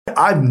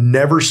I've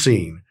never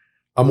seen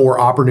a more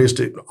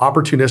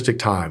opportunistic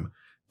time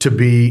to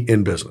be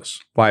in business.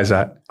 Why is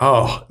that?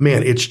 Oh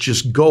man, it's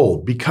just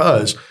gold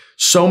because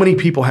so many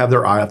people have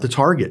their eye off the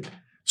target.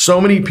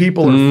 So many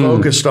people are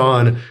focused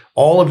on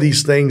all of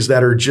these things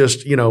that are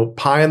just,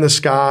 pie in the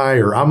sky,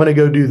 or I'm going to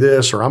go do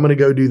this, or I'm going to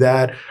go do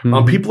that.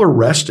 People are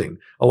resting.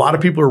 A lot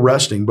of people are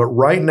resting. But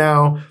right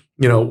now,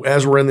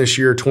 as we're in this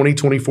year,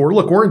 2024,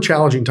 look, we're in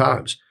challenging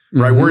times,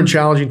 right? We're in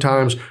challenging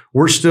times.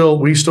 We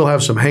still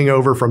have some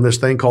hangover from this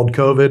thing called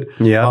COVID.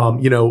 Yeah.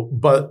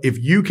 But if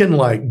you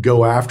can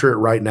go after it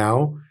right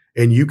now,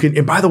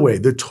 and by the way,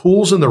 the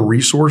tools and the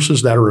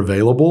resources that are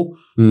available,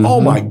 oh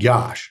my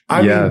gosh.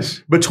 I mean,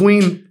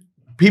 between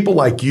people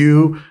like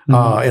you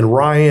and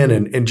Ryan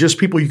and just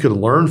people you could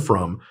learn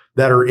from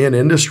that are in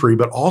industry,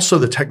 but also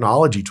the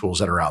technology tools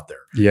that are out there.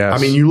 Yes.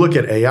 I mean, you look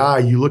at AI,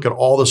 you look at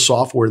all the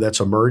software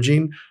that's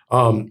emerging.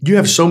 You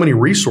have so many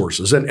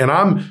resources. And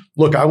I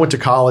went to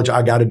college,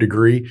 I got a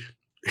degree.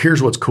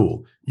 Here's what's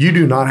cool. You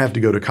do not have to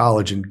go to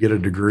college and get a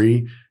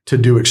degree to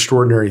do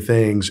extraordinary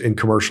things in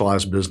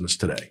commercialized business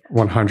today.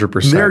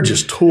 100%. They're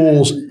just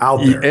tools out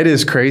there. It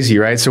is crazy,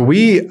 right? So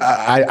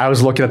I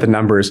was looking at the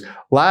numbers.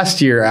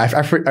 Last year,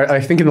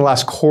 I think in the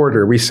last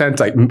quarter, we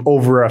sent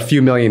over a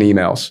few million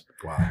emails.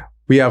 Wow.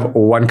 We have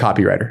one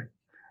copywriter.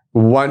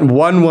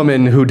 One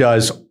woman who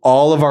does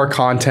all of our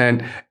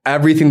content,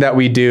 everything that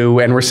we do,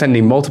 and we're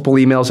sending multiple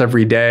emails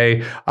every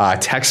day,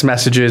 text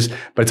messages,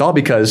 but it's all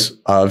because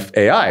of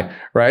AI,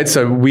 right?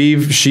 So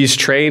she's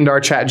trained our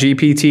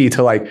ChatGPT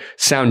to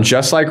sound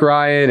just like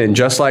Ryan and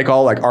just like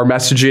all our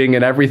messaging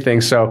and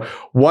everything. So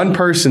one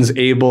person's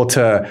able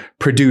to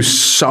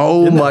produce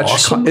so much.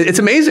 Awesome? It's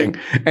amazing,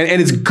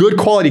 and it's good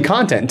quality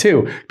content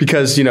too,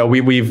 because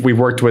we've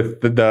worked with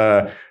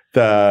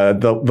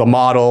the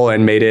model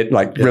and made it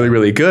really,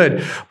 really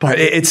good. But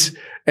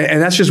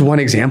and that's just one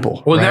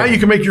example. Well, right? now you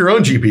can make your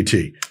own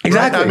GPT.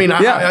 Exactly.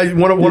 Right? I mean,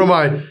 one of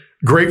my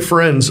great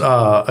friends,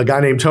 a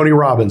guy named Tony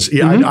Robbins.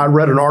 I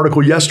read an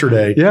article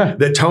yesterday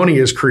that Tony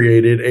has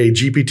created a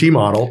GPT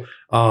model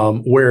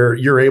where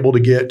you're able to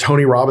get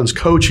Tony Robbins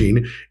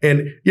coaching.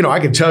 And, I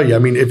can tell you, I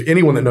mean, if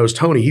anyone that knows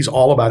Tony, he's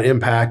all about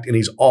impact and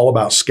he's all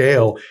about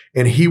scale,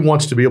 and he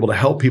wants to be able to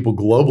help people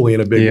globally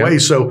in a big way.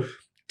 So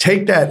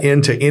take that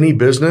into any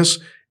business.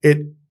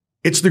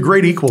 It's the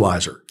great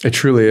equalizer. It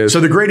truly is. So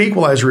the great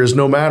equalizer is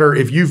no matter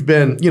if you've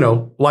been,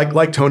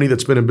 like Tony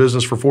that's been in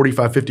business for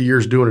 45, 50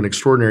 years doing an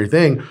extraordinary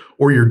thing,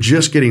 or you're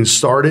just getting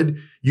started,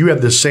 you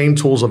have the same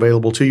tools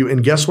available to you.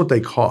 And guess what they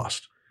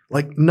cost?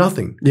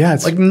 Nothing. Yeah.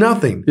 It's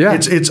nothing. Yeah.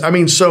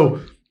 So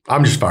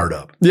I'm just fired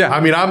up. Yeah.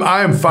 I mean,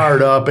 I am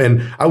fired up,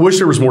 and I wish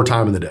there was more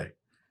time in the day.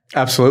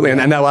 Absolutely.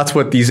 And that's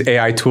what these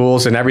AI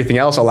tools and everything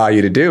else allow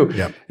you to do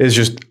is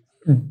just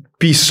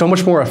be so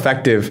much more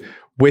effective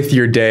with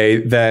your day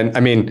than,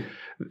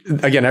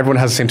 again, everyone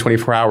has the same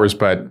 24 hours,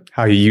 but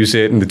how you use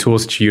it and the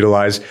tools that you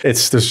utilize,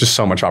 there's just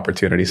so much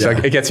opportunity. So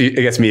it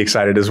gets me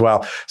excited as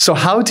well. So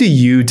how do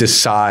you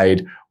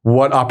decide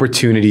what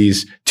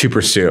opportunities to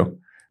pursue?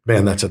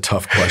 Man, that's a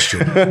tough question.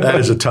 That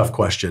is a tough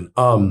question.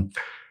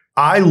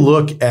 I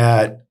look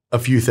at a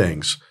few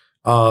things.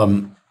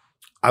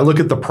 I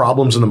look at the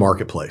problems in the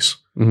marketplace.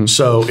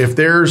 So if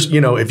there's,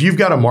 if you've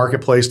got a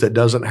marketplace that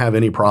doesn't have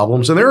any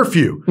problems, and there are a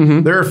few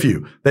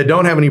that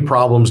don't have any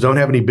problems, don't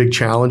have any big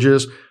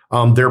challenges,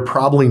 they're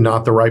probably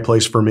not the right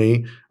place for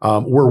me.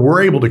 Where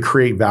we're able to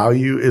create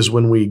value is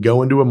when we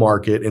go into a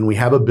market and we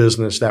have a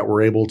business that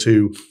we're able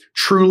to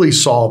truly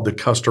solve the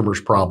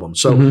customer's problem.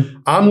 So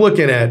I'm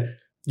looking at,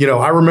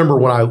 I remember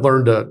when I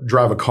learned to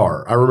drive a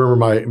car, I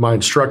remember my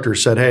instructor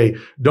said, hey,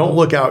 don't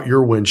look out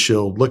your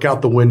windshield, look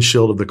out the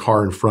windshield of the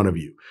car in front of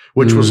you,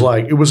 which was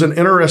it was an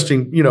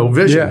interesting,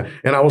 vision. Yeah.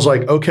 And I was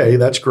like, okay,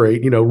 that's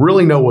great.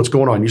 Really know what's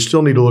going on. You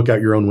still need to look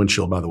out your own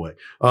windshield, by the way.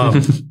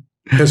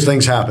 Because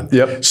things happen.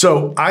 Yep.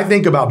 So I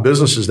think about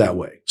businesses that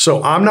way.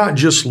 So I'm not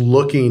just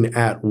looking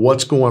at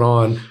what's going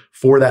on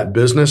for that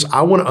business.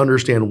 I want to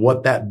understand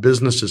what that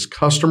business's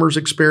customers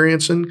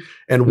experiencing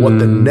and what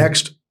the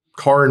next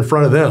car in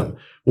front of them,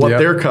 what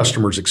their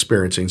customers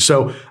experiencing.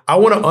 So I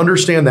want to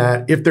understand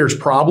that if there's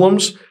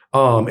problems,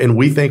 and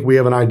we think we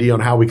have an idea on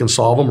how we can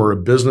solve them, or a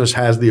business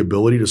has the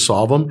ability to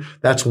solve them,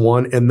 that's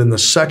one. And then the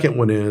second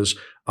one is,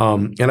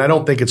 and I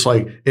don't think it's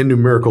in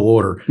numerical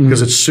order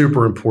because it's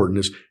super important,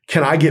 is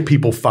can I get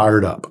people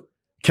fired up?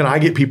 Can I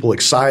get people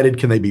excited?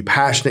 Can they be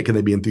passionate? Can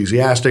they be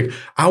enthusiastic?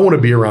 I want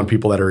to be around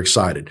people that are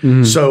excited.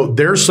 So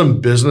there's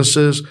some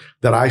businesses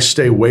that I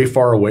stay way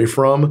far away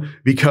from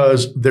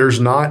because there's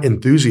not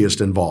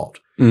enthusiasts involved.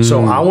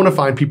 So I want to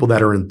find people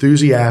that are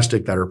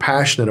enthusiastic, that are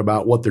passionate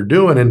about what they're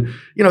doing. And,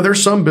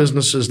 there's some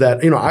businesses that,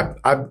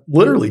 I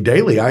literally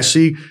daily, I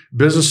see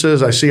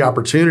businesses, I see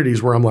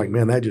opportunities where I'm like,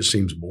 man, that just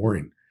seems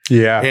boring.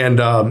 Yeah.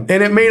 And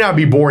it may not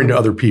be boring to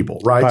other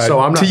people, right? So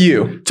I'm not,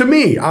 to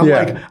me, I'm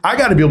like, I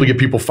got to be able to get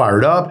people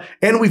fired up,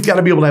 and we've got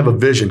to be able to have a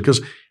vision,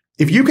 because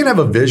if you can have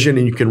a vision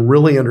and you can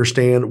really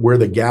understand where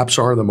the gaps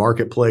are in the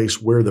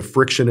marketplace, where the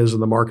friction is in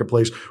the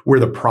marketplace, where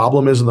the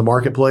problem is in the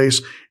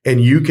marketplace,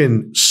 and you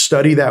can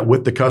study that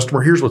with the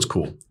customer, here's what's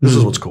cool. This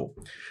is what's cool.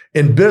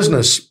 In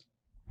business,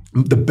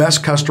 the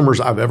best customers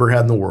I've ever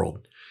had in the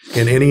world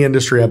in any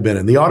industry I've been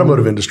in. The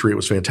automotive industry, it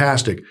was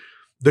fantastic.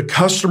 The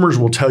customers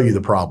will tell you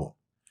the problem.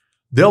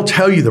 They'll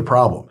tell you the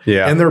problem.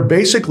 Yeah. And they're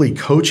basically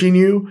coaching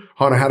you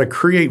on how to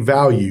create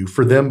value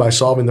for them by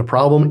solving the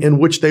problem in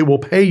which they will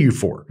pay you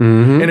for.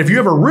 And if you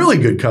have a really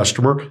good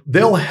customer,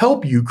 they'll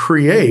help you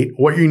create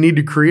what you need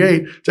to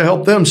create to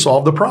help them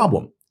solve the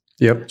problem.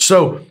 Yep.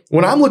 So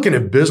when I'm looking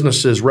at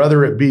businesses,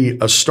 whether it be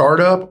a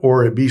startup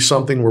or it be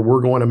something where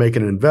we're going to make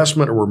an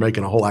investment or we're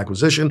making a whole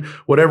acquisition,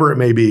 whatever it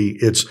may be,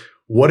 it's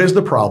what is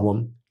the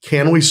problem?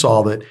 Can we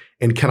solve it?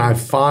 And can I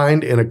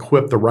find and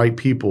equip the right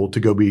people to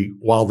go be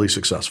wildly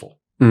successful?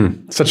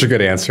 Such a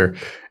good answer.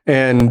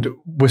 And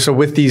so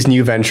with these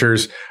new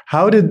ventures,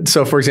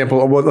 for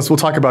example, we'll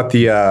talk about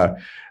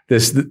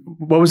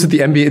what was it? The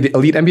MBA, the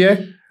Elite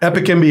MBA?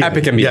 Epic MBA.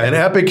 Epic MBA. Yeah. And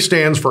EPIC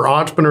stands for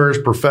entrepreneurs,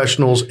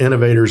 professionals,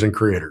 innovators, and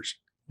creators.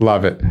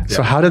 Love it. Yeah.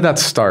 So how did that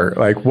start?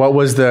 Like what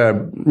was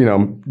the,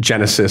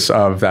 genesis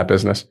of that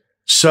business?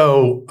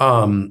 So,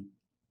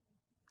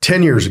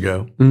 10 years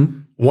ago,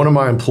 one of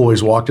my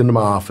employees walked into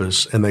my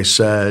office and they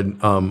said,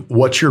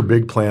 what's your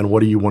big plan?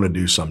 What do you want to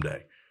do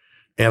someday?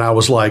 And I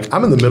was like,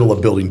 I'm in the middle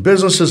of building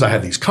businesses. I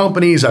have these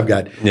companies. I've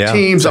got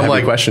teams. I'm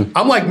like,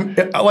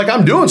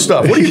 I'm doing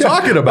stuff. What are you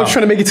talking about? I'm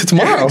trying to make it to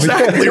tomorrow. Yeah,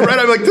 exactly. Right.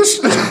 I'm like, this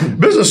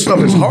business stuff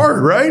is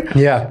hard. Right.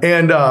 Yeah.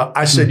 And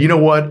I said, you know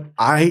what?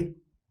 I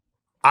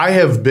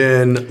have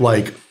been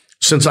like,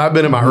 since I've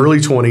been in my early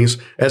 20s,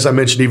 as I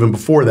mentioned even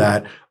before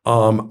that,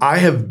 I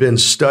have been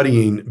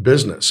studying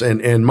business,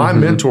 and my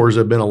mentors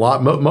have been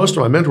most of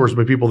my mentors have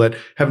been people that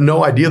have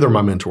no idea they're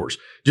my mentors.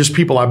 Just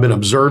people I've been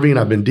observing.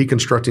 I've been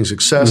deconstructing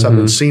success. I've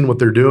been seeing what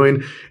they're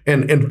doing.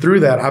 And through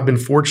that, I've been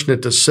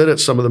fortunate to sit at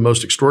some of the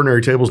most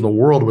extraordinary tables in the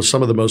world with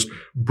some of the most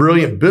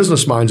brilliant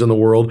business minds in the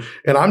world.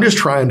 And I'm just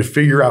trying to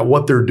figure out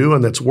what they're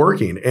doing that's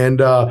working. And,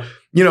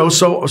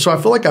 so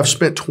I feel like I've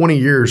spent 20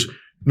 years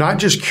not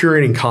just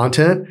curating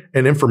content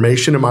and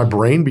information in my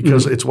brain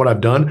because it's what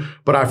I've done,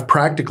 but I've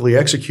practically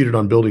executed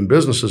on building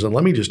businesses. And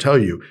let me just tell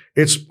you,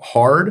 it's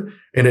hard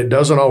and it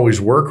doesn't always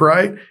work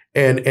right.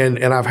 And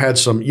I've had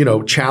some,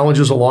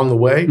 challenges along the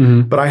way,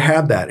 but I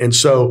had that. And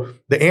so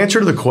the answer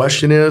to the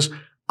question is,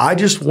 I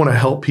just want to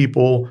help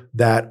people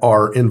that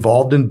are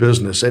involved in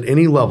business at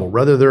any level,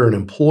 whether they're an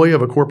employee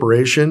of a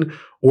corporation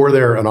or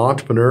they're an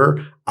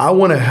entrepreneur. I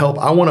want to help.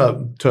 I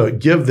want to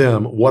give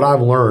them what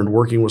I've learned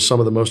working with some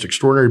of the most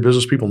extraordinary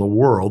business people in the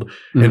world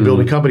and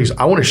building companies.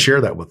 I want to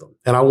share that with them.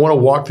 And I want to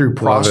walk through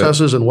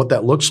processes and what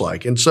that looks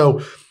like. And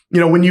so,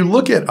 when you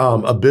look at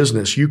a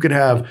business, you could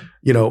have,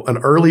 an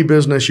early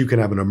business, you can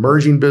have an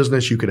emerging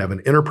business, you could have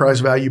an enterprise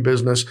value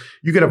business,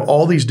 you could have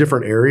all these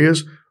different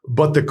areas,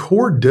 but the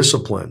core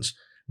disciplines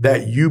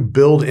that you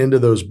build into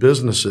those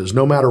businesses,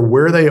 no matter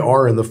where they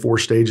are in the 4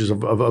 stages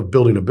of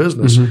building a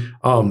business,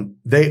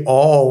 they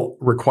all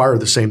require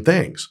the same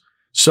things.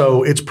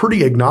 So it's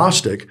pretty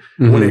agnostic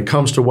when it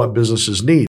comes to what businesses need.